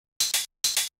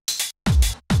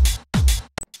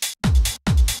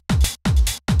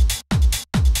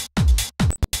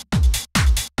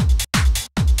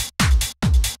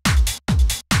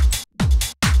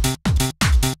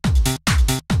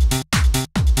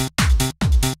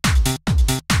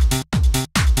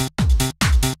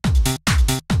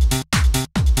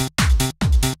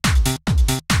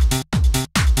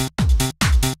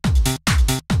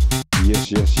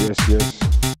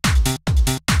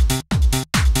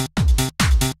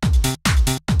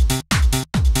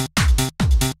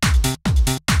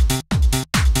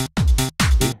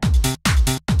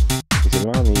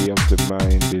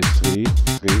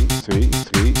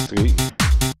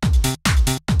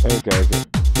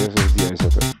Eerst even die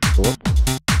uitzetten. Hop.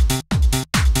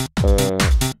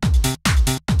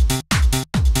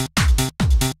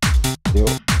 Yo.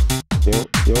 Yo.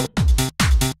 Yo.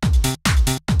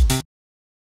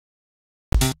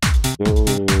 Yo.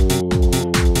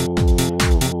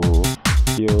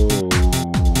 Yo.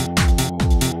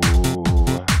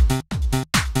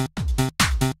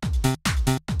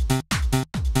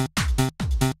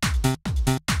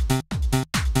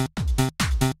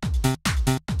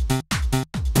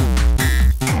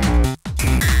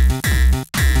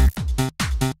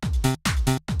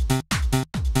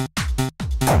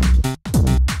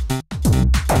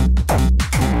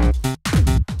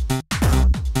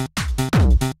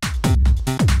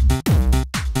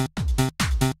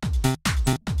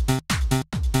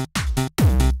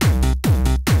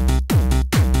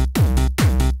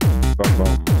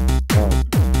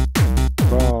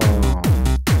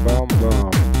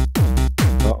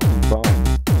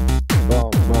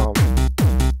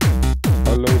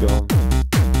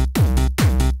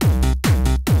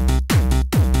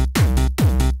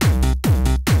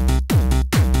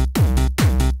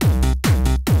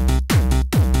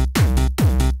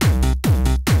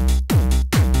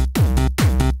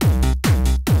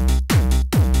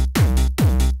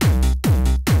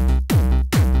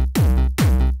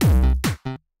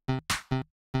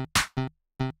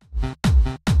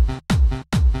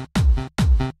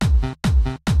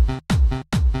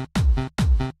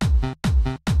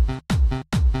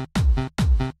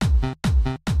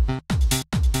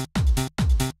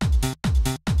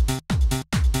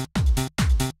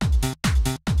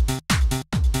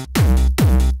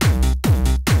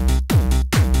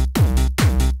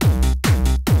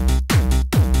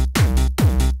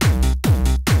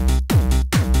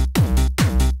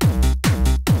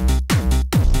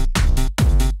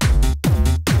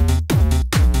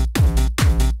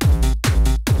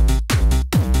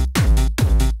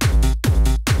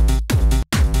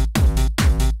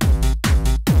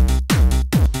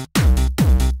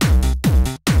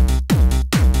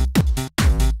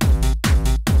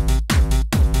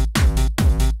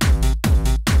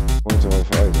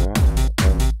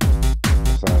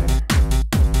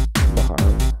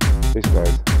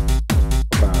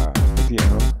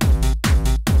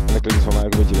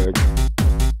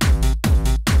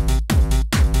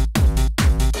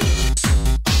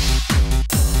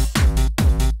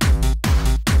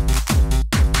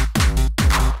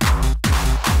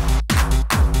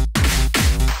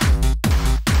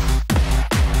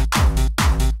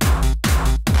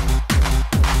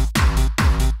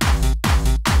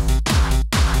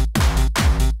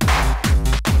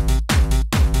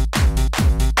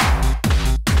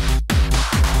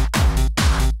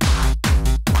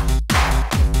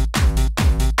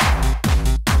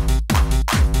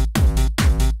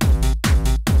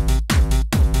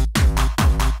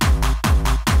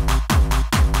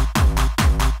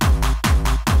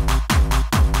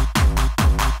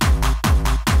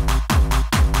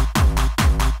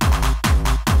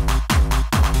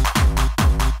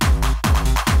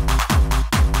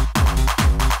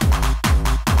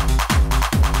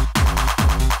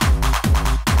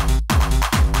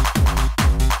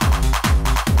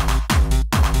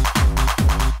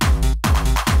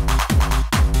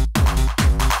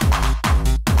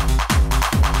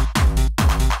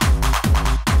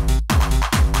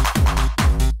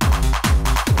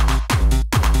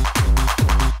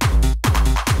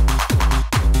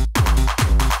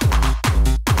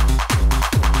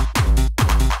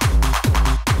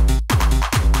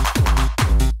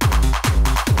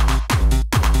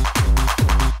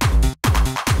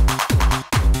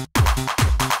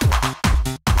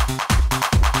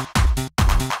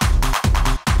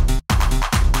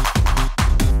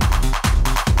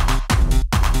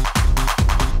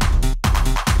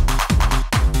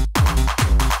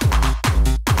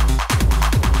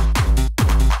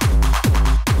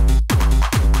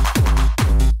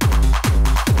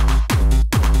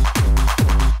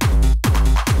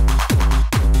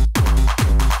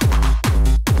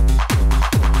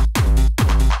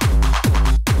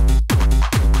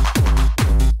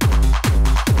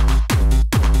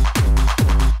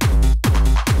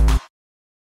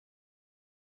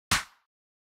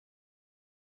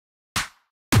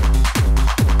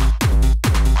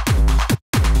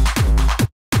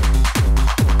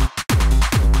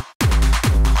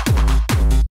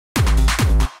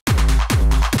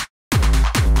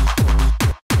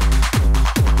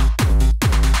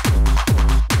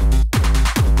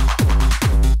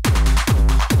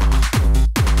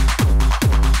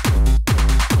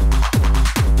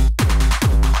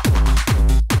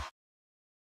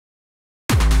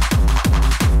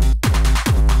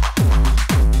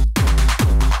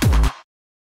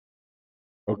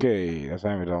 Oké, daar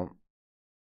zijn we dan.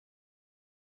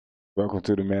 Welkom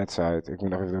to the mad side. Ik moet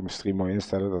nog even mijn stream mooi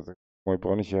instellen, dat ik een mooi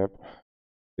bronnetje heb.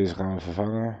 Deze gaan we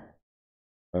vervangen.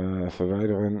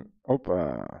 Verwijderen.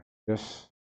 Hoppa. Yes.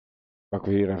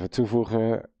 Pakken we hier even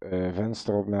toevoegen.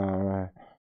 Vensteropname.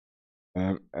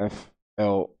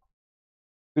 FL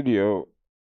Studio.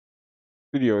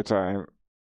 Studio time.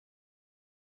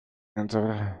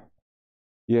 Enter.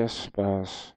 Yes,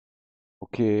 baas.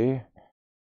 Oké.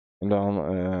 En dan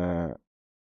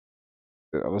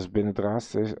alles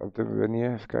binnendraadst is op de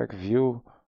manier. Even kijken. View.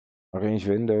 Arrange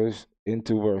Windows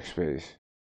into Workspace.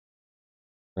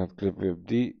 Dan klikken we op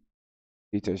die.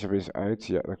 Die tab is uit.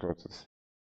 Ja, dat klopt het.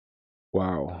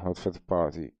 Wauw, wat vette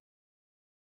party.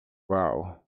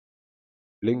 Wauw.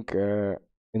 Link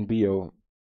in bio.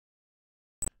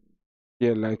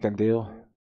 Keer, like en deel.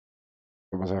 Ik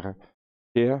wil maar zeggen.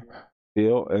 Keer,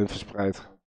 deel en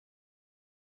verspreid.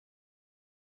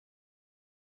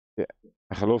 Ja,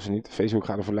 en geloof ze niet. Facebook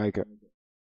gaat ervoor liken.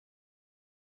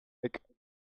 Ik.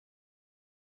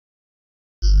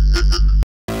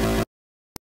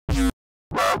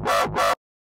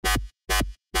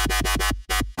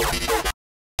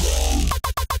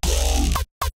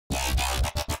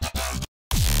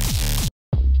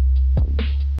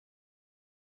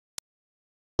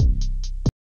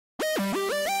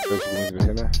 Dus we moeten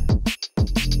beginnen.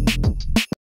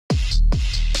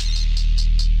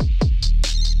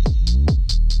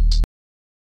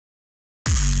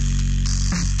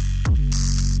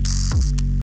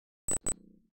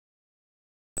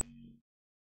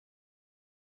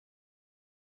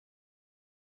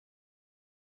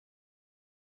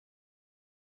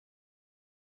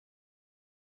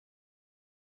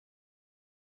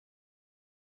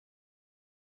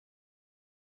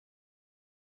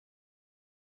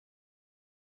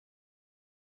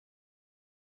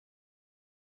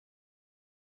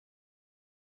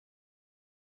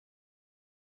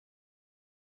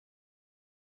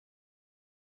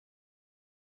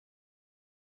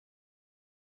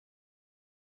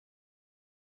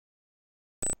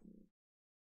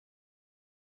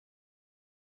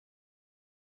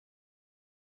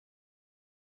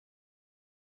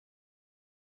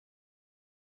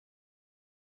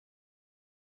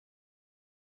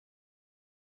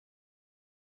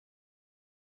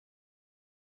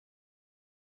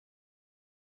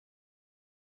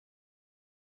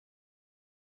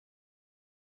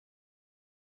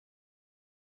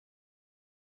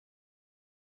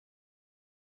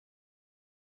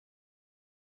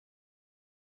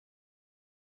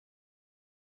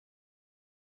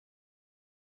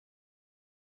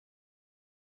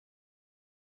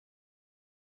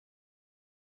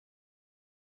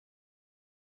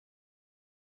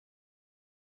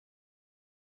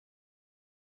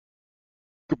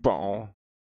 Kapal.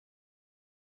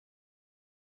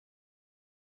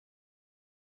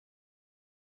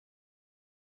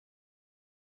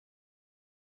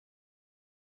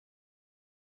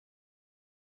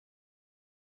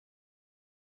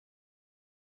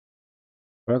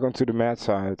 Welcome to the mad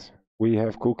side. We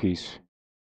have cookies.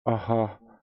 Aha.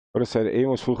 Oh, dat zei de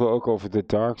emos vroeger ook over de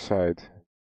dark side.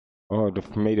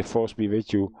 Oh, may the force be with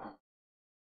you.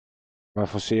 Maar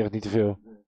forceer het niet te veel.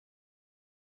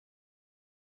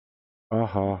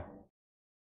 Aha.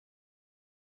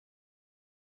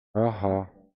 Aha.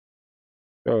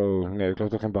 Oh, nee, ik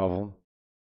geloof er geen bal van.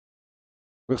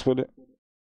 Terugspoelen.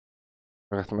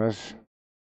 Rechtermuis.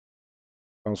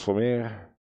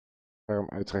 Transformeren. Scherm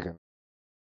uittrekken.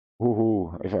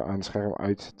 Woehoe, even aan het scherm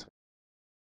uit.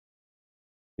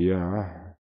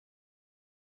 Ja.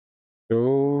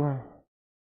 Zo.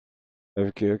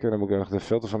 Even kijken, dan moet ik nog de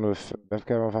filter van de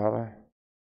webcam afhalen.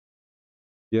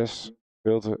 Yes,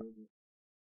 filter.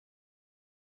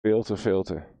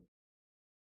 Filter.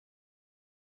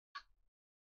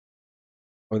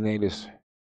 Oh nee, dus.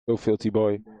 Zo filty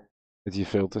boy. Met die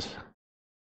filters.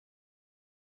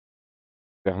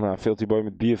 Zeg maar, filty boy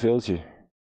met bierveeltje.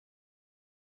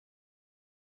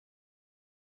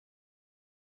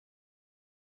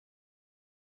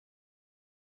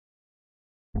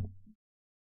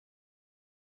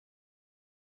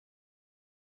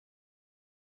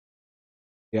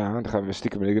 Ja, dan gaan we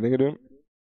stiekem dingen doen.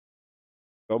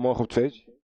 Wel morgen op Twitch.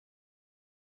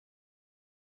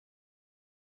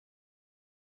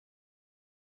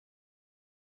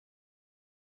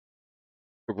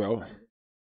 Ook wel.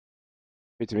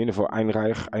 Vitamine voor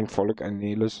Einreich, Eindvolk en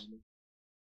Nelis.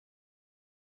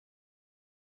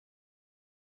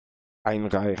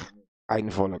 Einreich,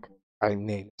 Eindvolk,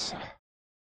 Eindnelis.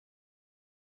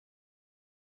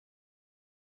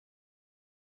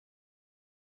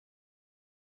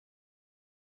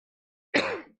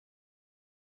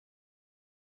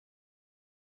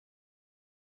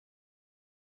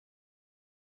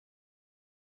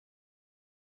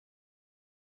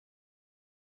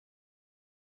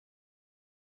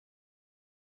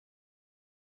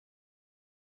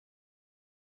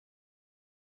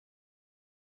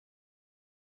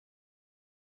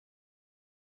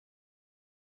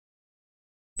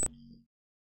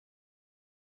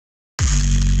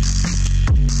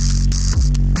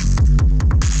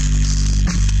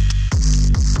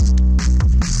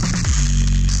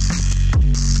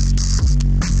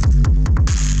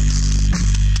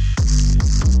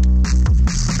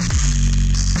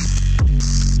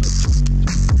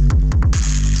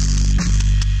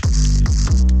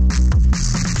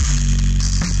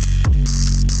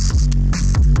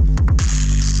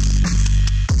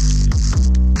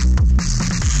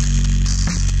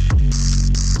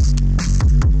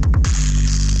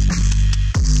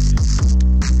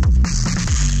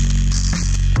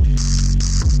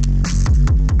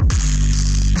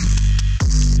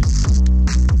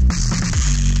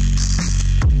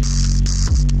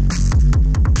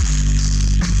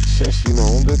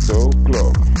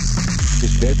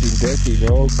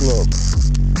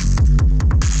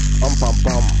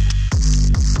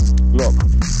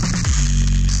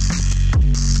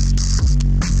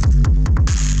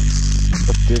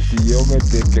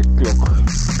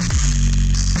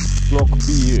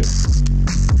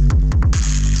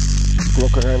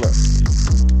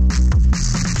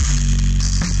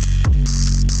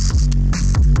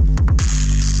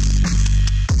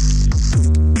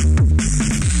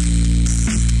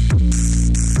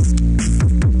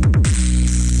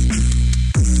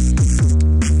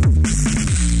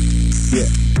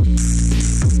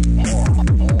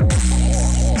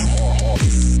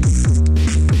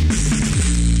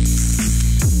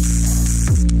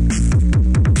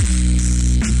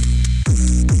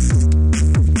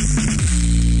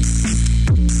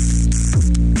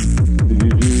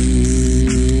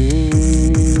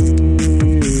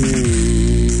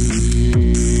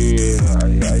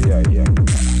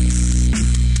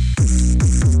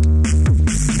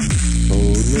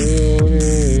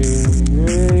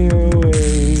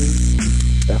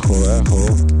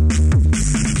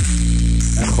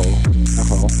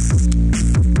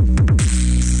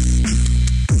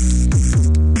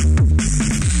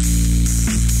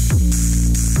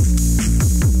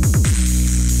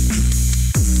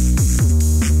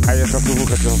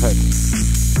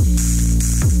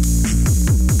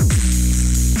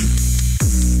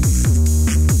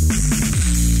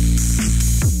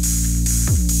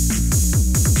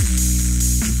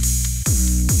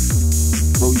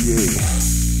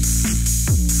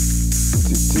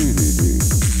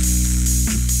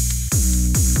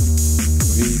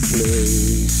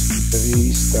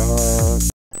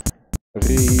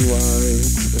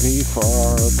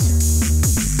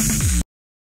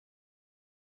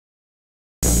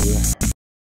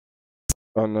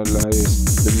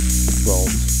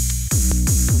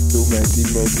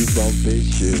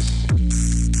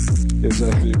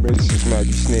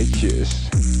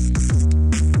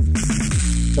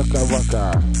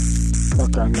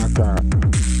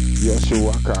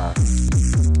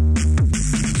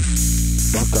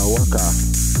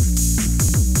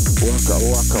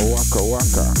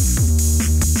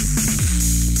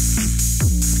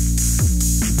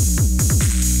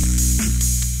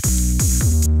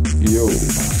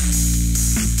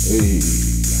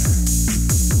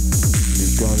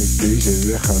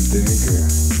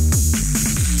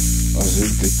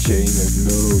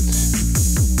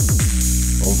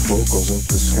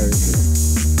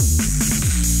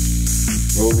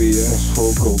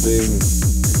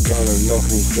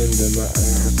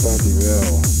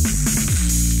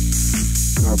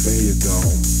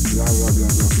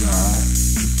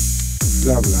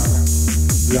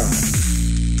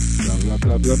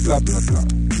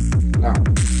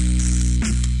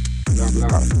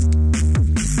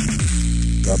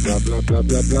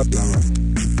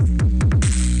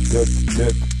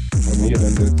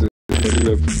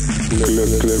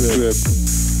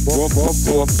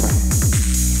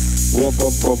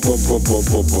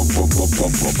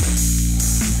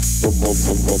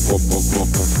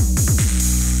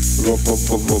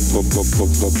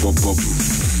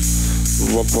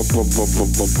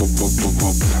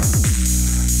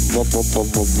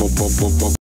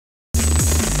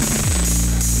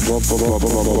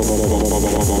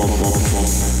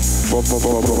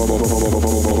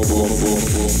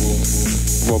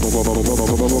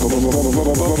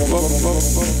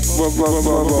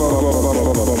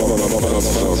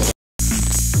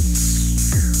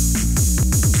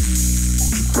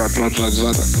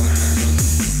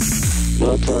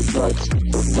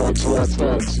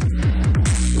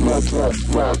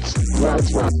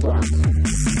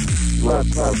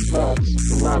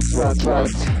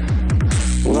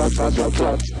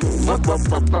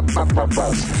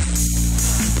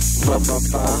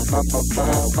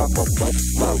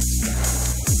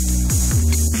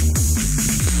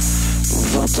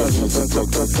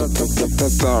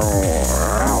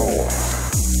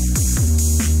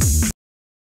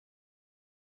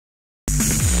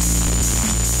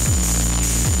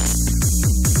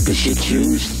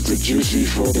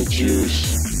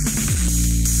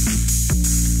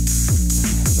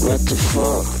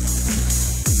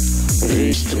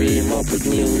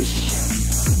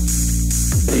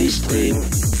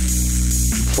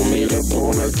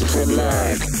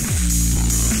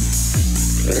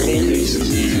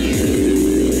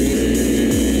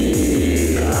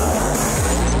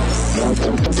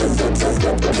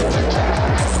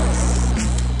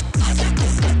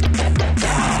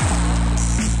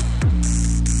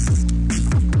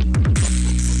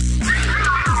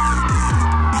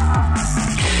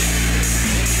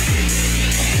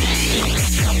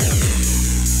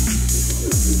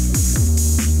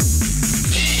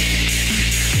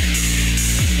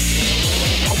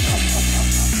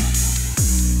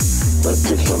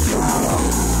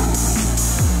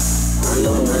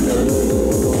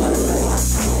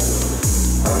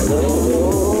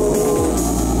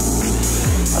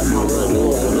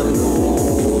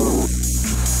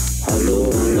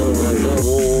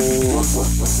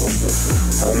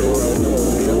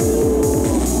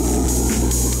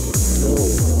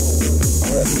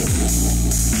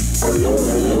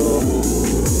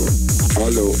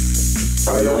 Hallo.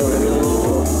 Hallo.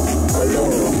 Hallo.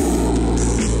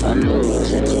 Hallo.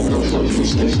 Zijn er nog van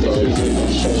versticht uit?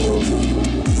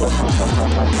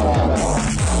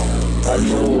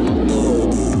 Hallo. Hallo.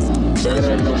 Zijn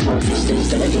er nog van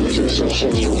versticht uit?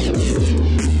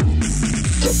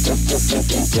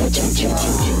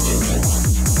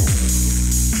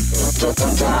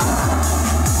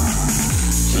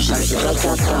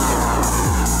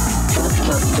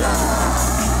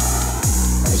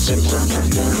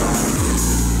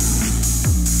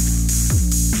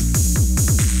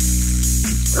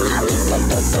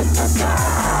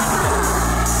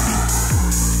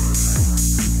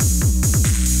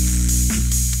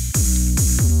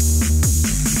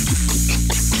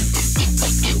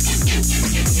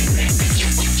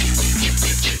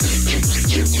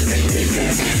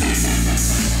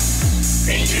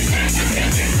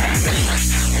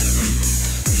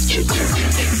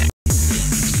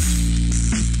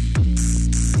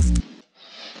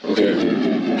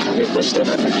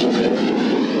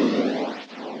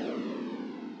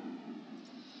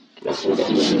 Wacht, wat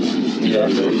anders. Ja,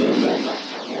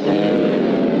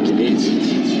 delete.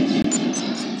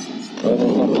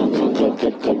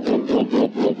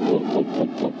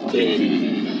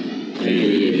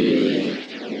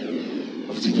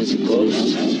 Of die met zijn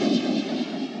post.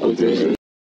 Ook deze.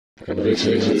 En dan weet je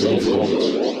het overkomt.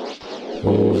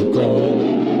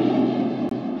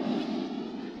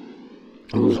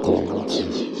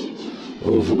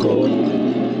 Overkomt.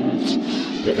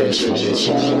 De rest van het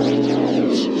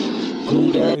zand.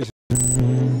 Goed ijzer.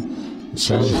 Het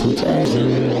zoutgoed ijzer.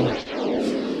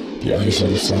 Die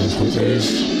ijzer, het zoutgoed is.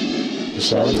 Het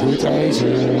zoutgoed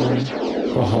ijzer.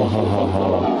 Ha ha ha ha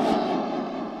ha.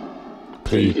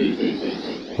 3.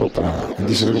 Hoppa. En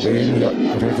die zit er op 1. Ja,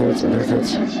 record.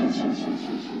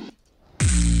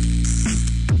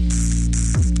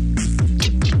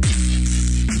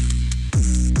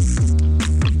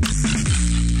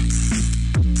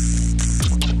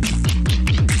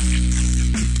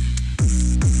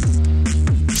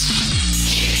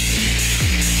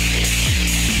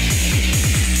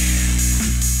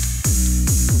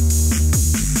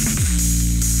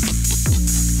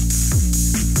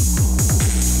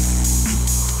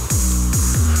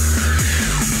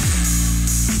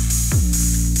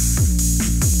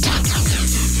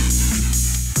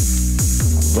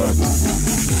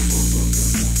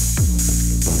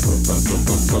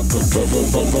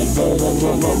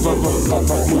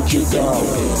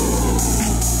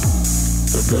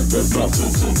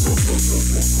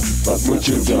 Wat moet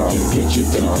je dan? Wat moet je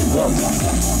dan? Wat?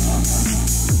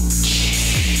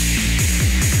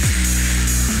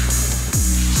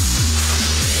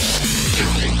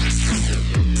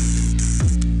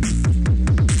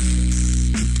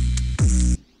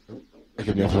 Ik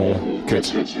heb niet afgevallen.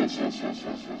 Kut.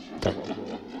 Dank.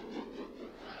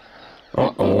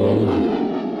 Oh.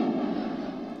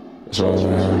 Zo,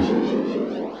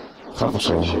 grappig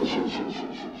zo.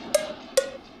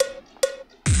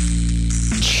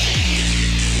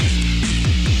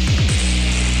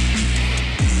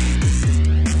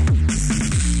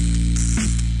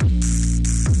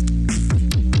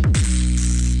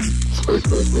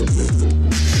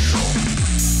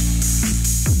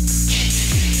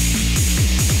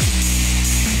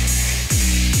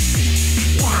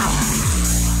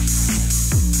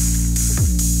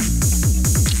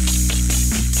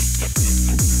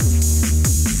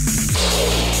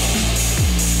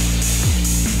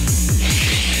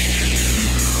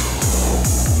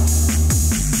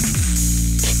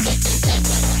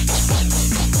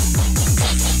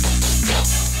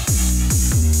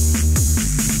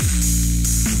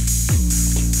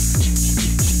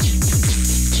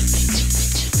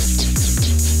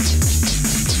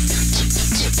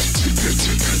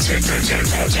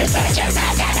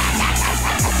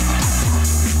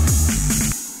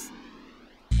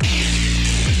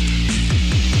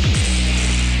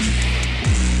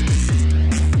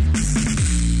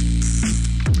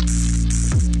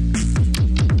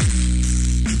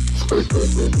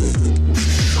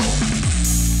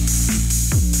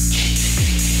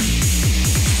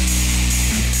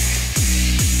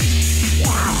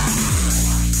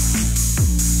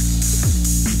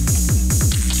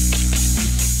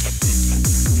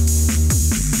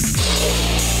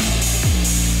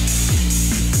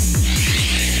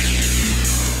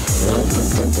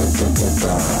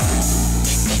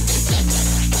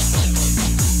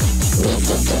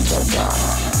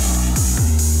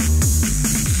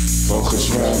 Volgens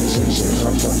mij zijn ze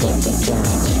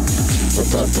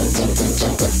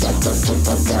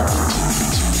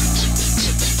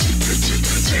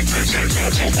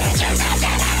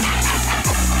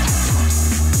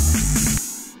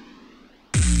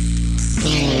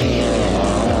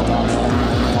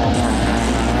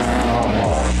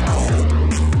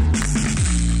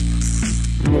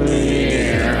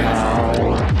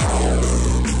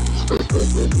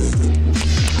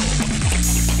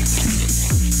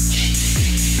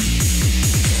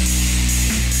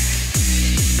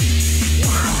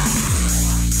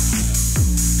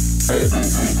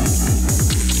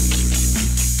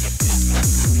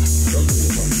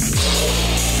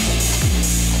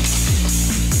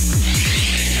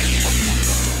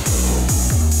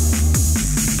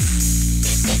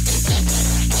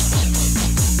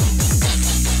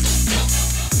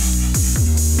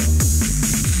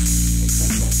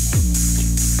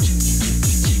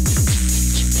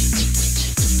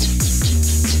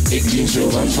Ik zie zo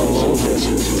wat van boven,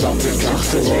 dat ik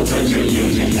achterover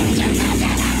liep.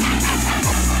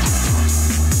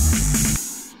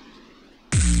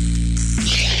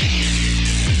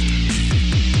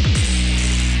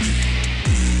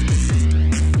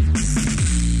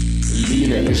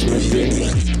 Lieden is mijn ding,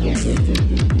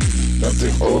 dat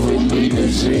ik over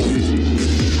lieden zing.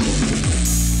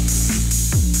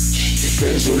 Ik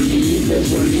ben zo lief,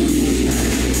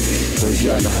 dat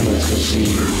jij nog nooit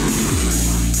gezien.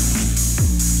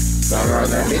 Daaraan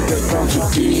heb ik het dan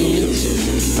verkeerd,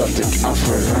 dat ik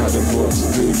afgeraden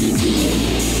word door die dingen.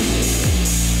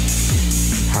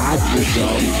 Haat je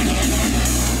dan?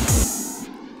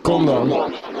 Kom dan.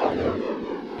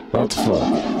 What the fuck?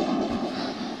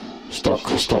 Stok.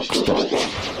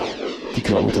 Die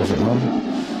kwam het even aan.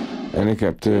 En ik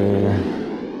heb de...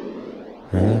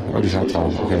 Oh, die staat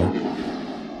al. Oké.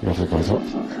 Die wacht ik wat op.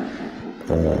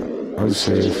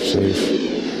 Save.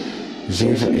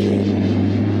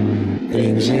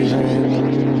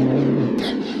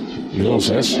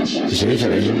 06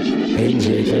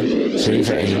 71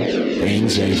 17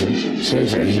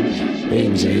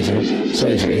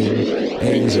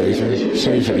 71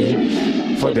 17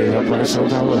 voor de dat maar zo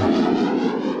te houden.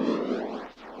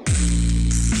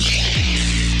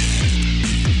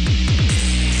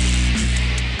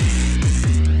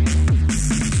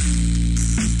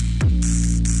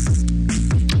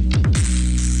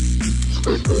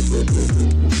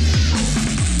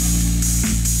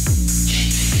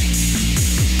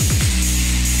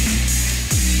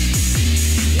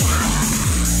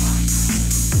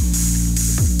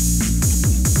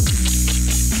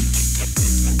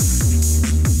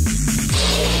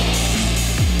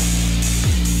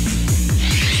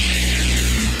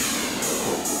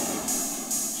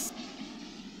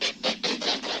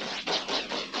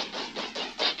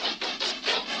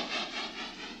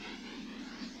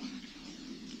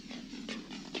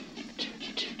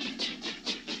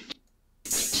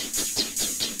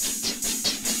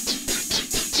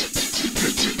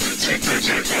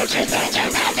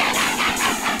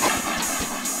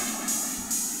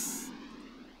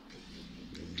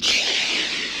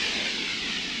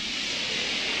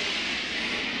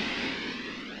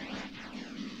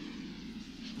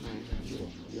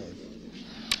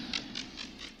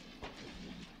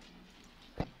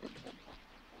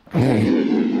 Nee,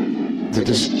 dit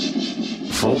is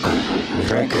volk,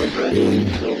 rijk, één.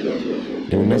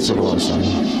 Je moet net zo groot zijn.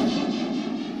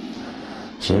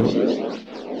 Zo.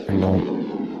 En dan...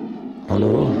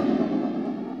 Hallo?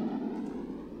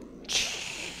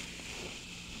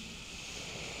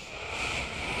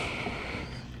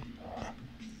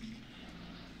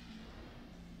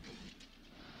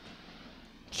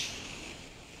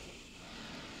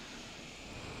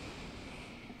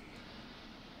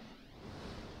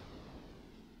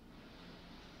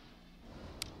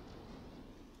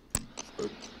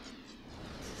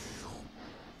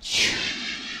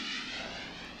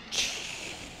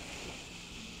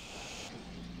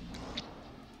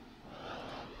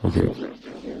 Oké.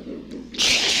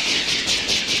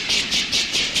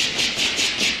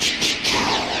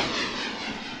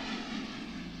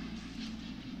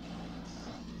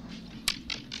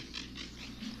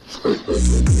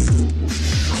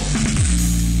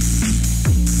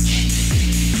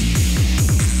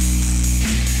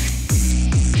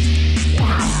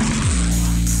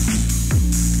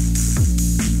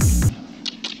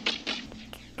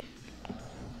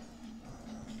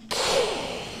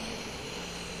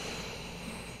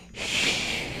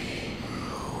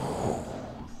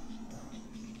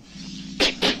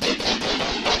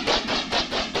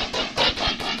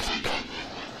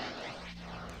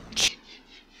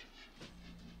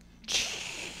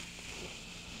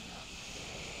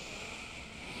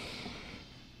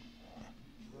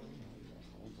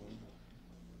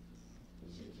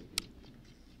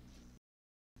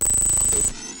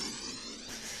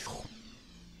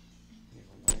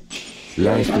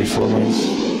 Live performance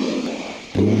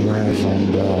doen wij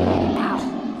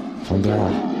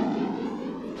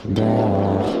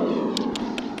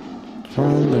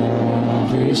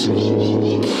vandaag is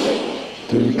zo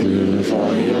de kleur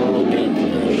van jouw lippen.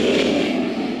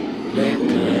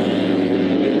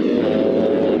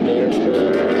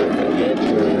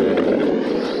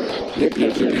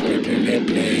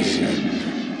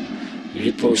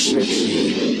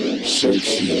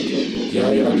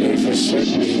 leven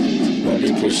seks niet, maar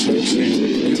liposuctie,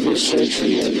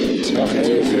 nog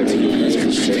even in je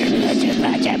leven seks niet.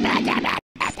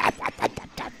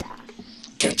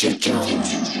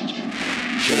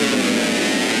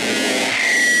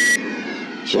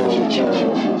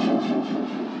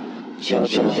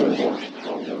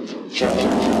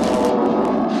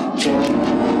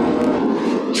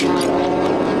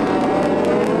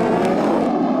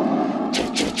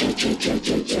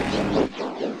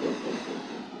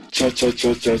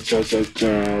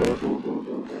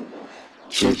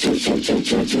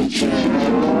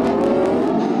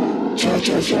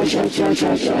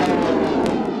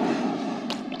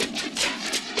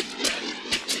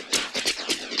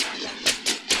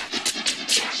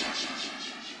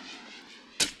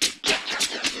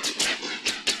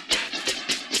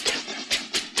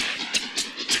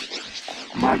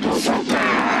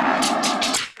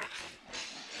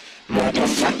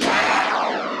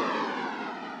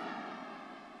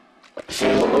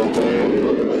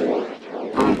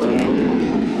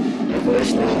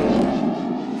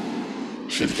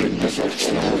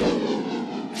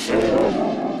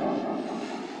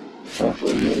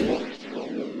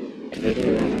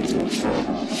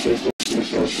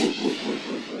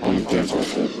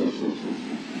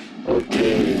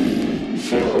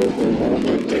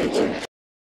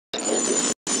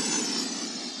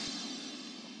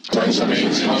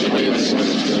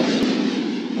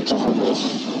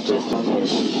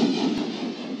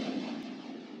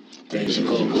 Deze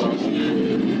kant van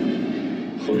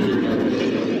voor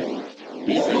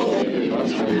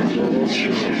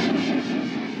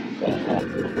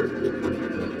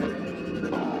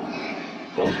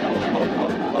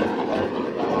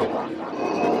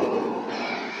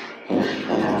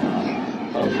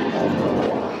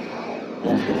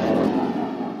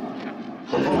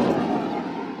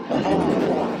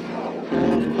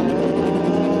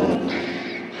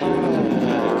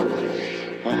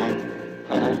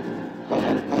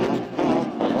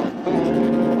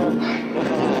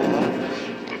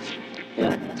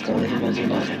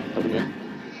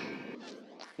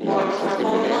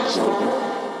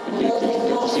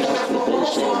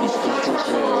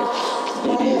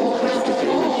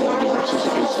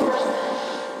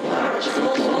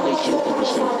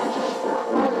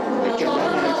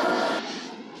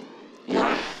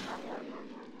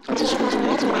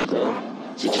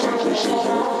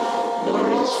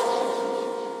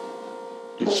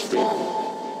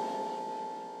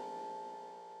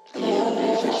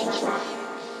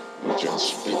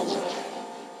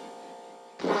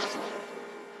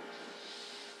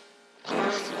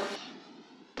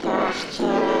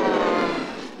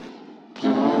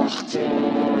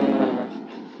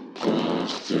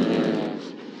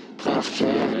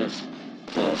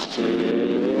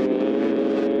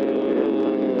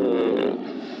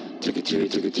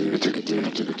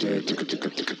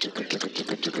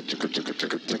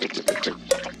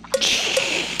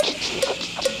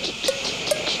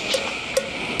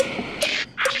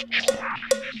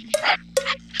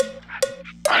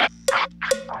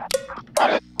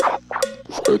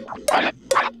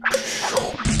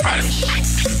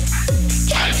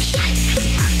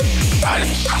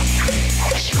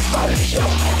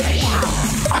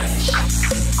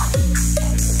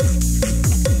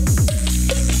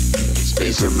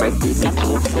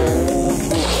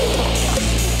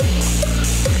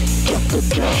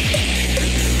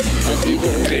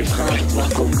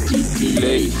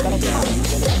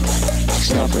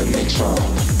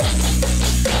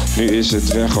Nu is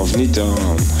het weg of niet dan?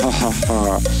 Ha ha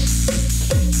ha.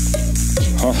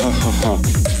 Ha ha ha ha.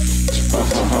 Ha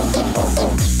ha ha ha.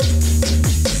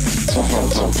 Ha ha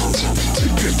ha.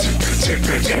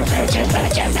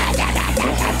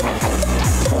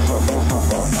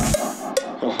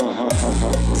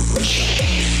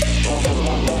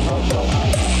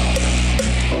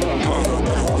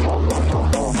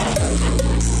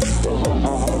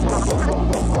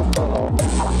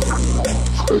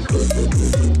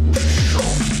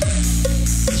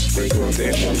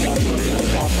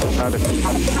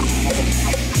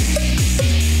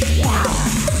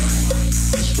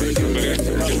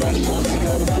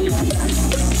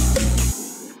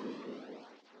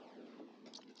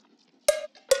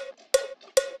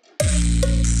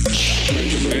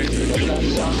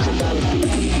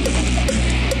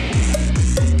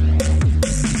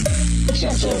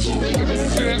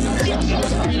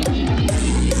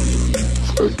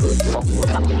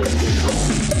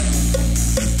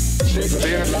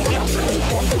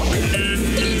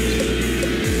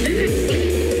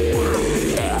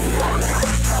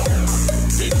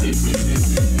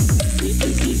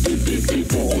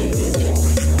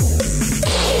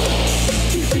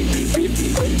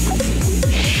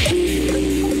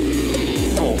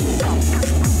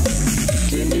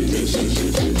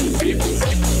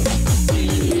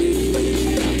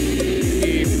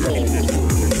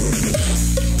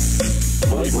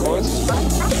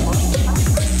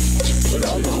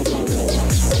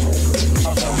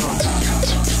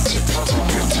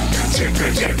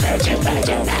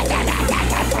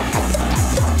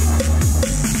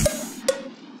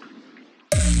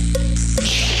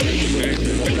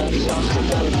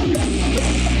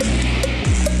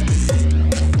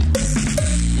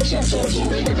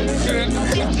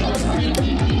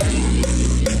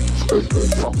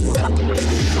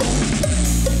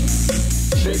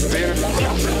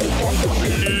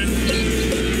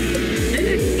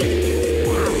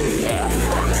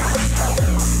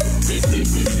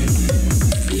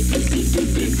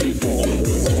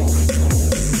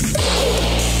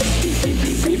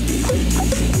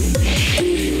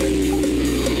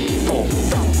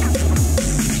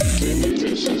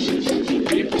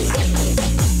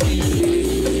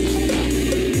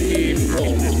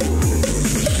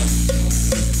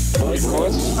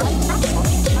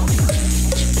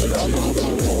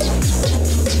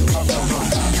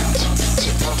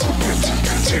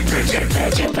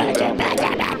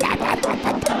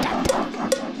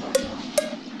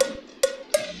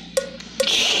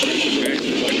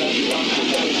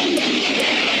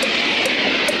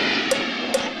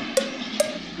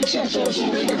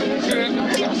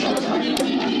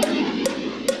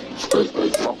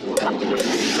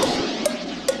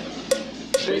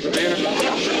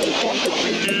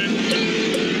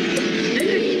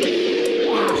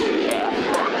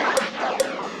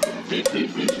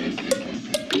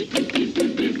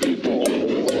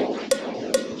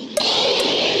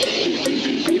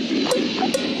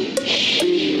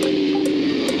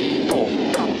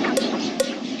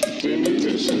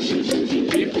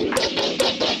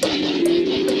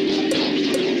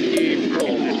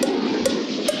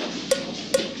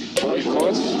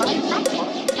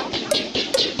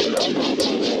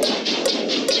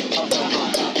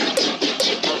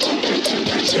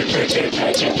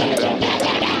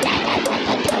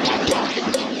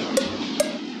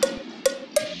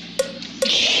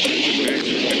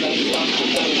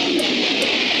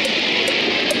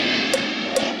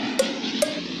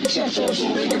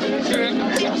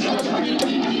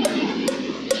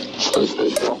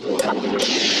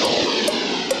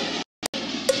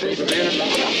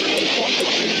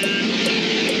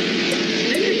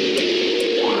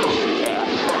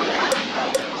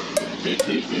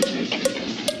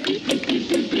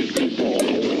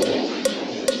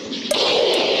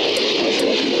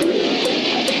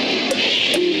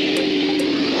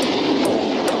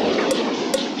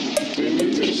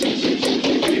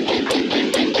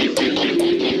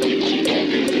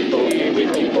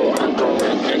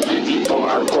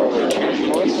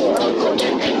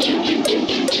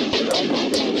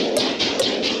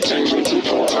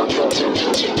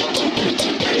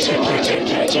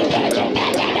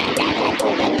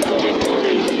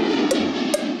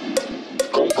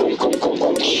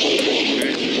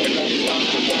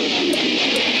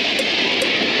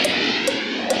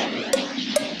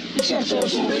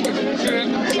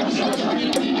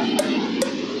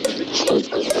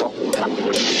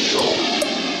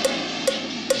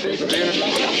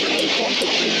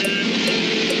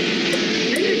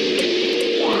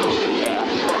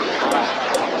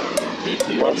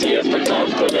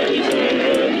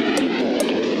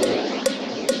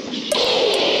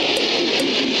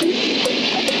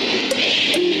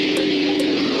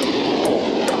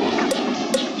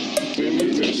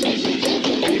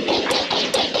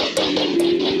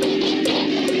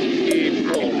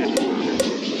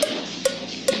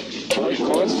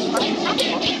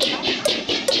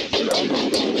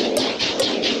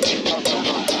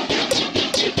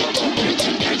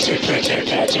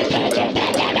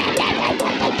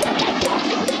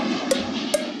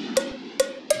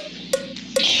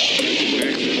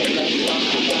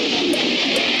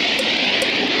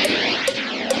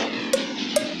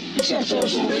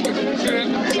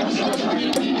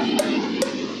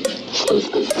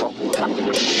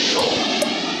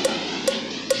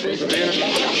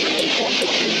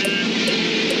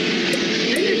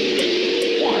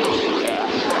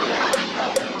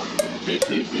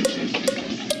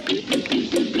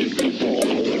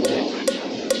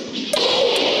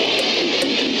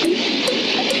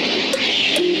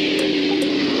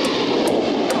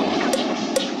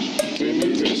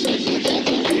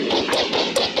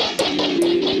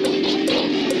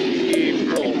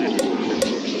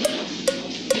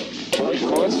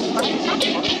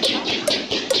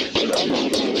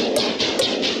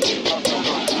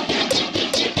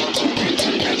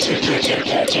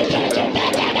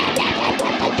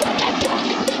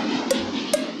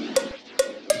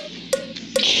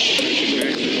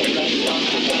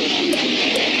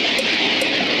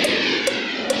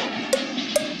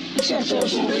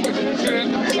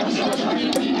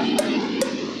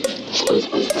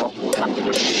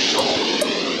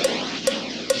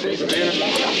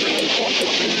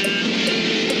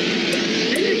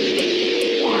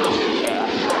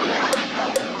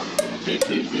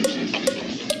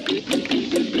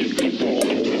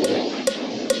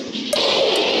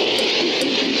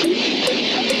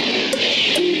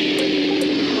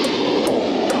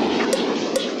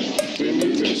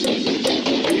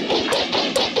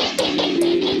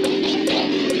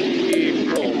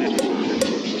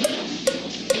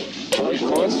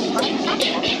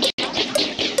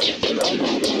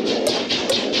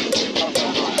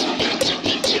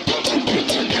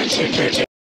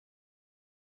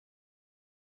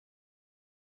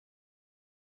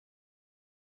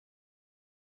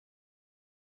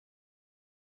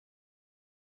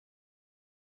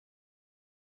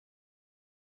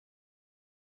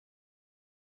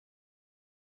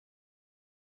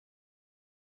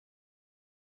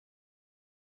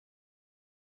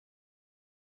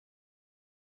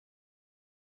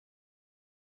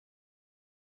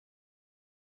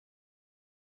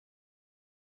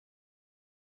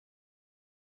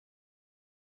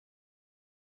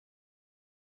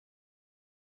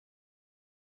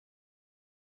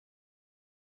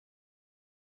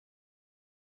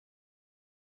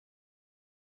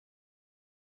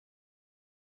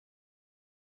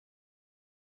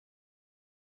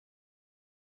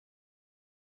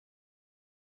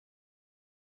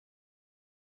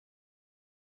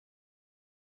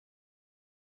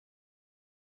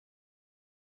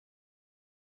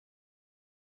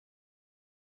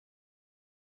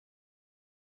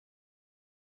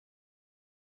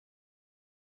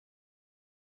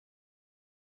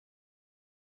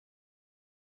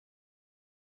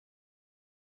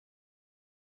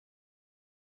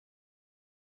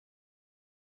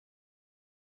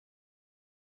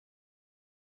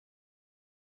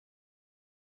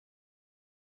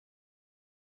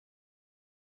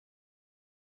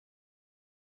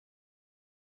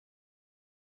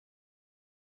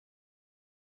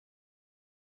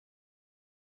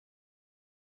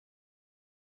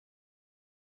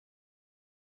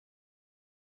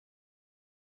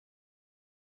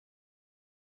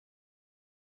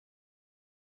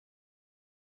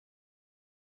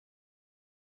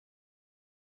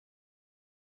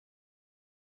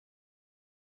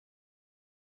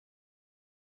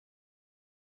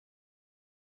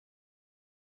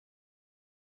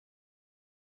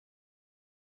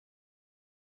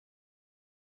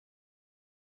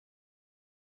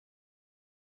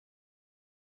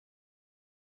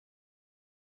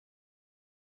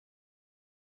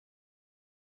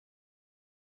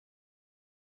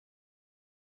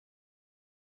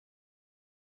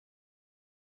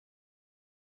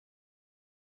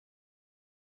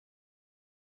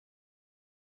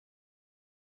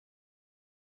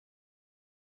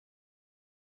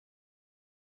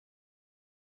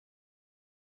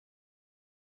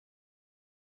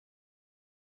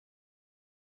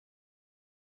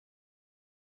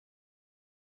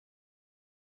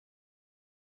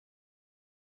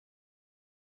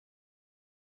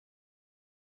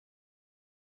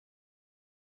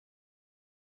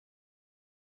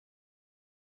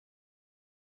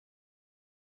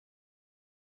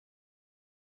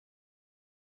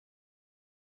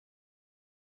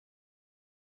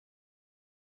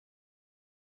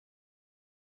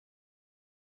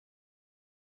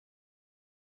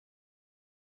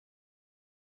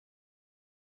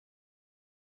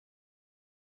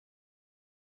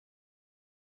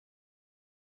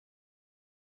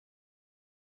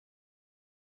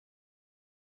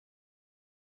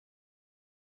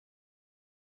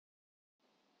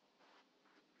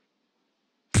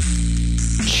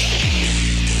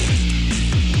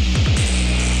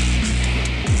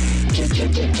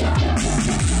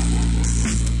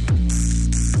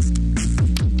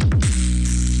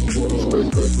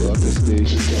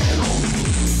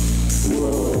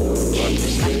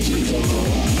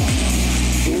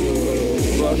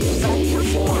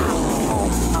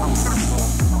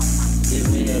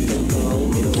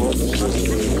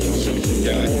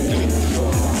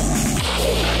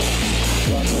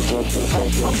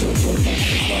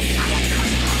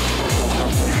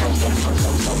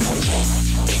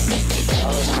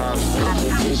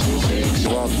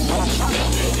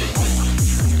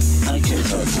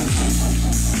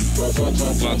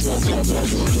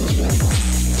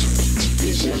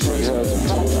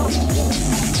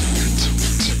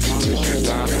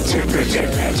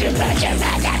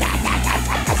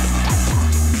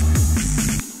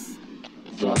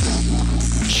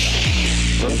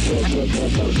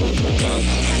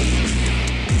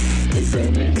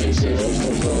 ben ik mezelf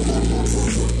vervat.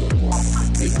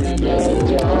 Ik ben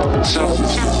er zat.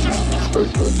 Dat.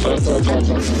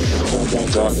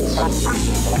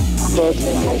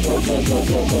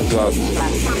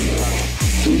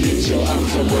 Doe niet zo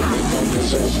aangelijk met mijn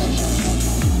mezelf.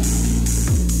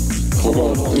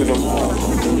 Gewoon doe normaal,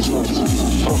 doe eens wat.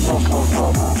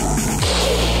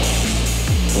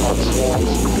 Laat het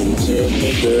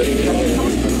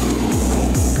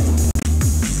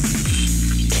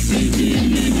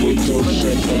die moet toch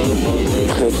zeggen wat ik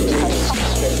heb.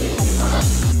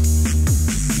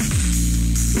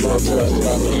 Laat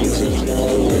niet te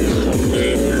snel weggaan.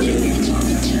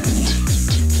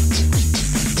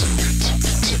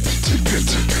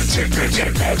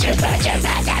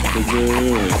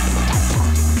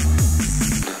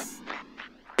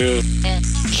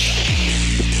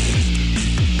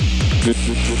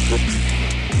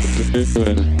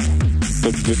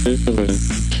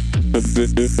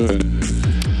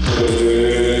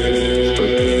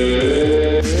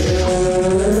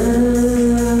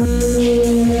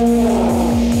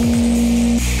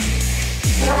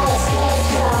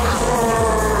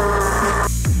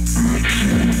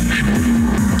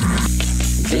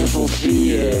 Level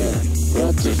 4,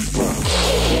 what the fuck?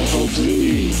 Level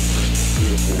 3.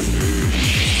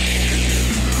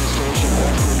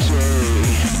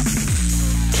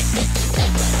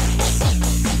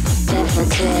 Level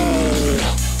 2.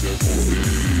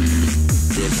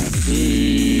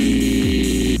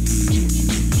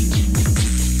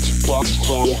 Fuck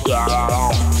vocal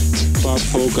 3. Fuck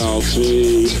vocal 3.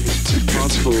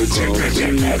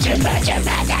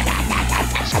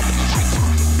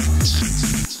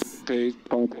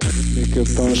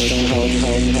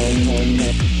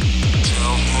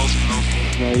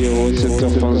 Maar je hoort het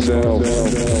toch vanzelf.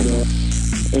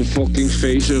 Een fucking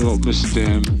phaser op mijn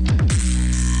stem.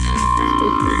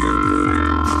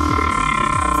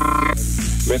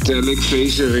 Met elk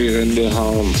phaser weer in de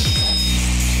hand.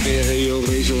 Stereo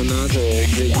resonator,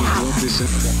 ik weet niet wat is aan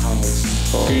de hand.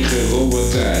 Fucking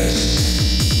gerobotijs.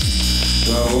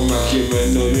 Waarom maak je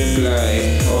me nooit meer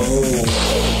blij? Oh.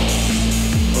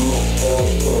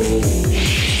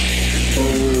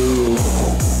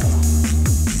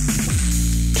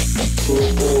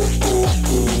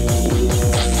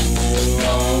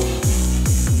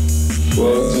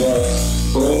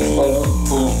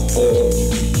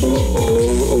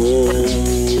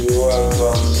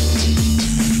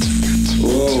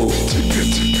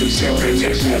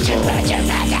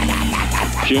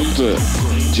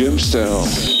 Jumpstyle.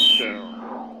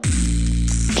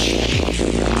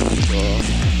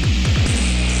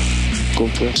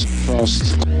 Compress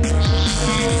vast.